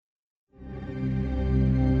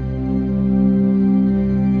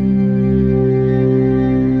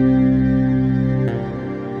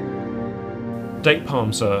Date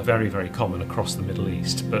palms are very, very common across the Middle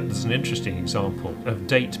East, but there's an interesting example of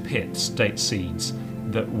date pits, date seeds,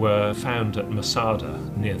 that were found at Masada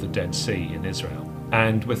near the Dead Sea in Israel.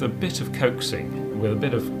 And with a bit of coaxing, with a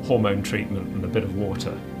bit of hormone treatment and a bit of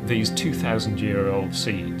water, these 2,000-year-old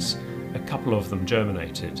seeds, a couple of them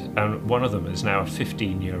germinated, and one of them is now a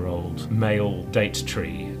 15-year-old male date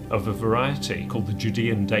tree of a variety called the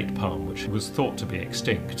Judean date palm, which was thought to be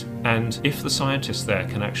extinct. And if the scientists there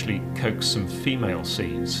can actually coax some female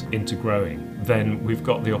seeds into growing, then we've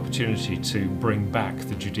got the opportunity to bring back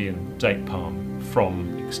the Judean date palm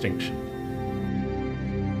from extinction.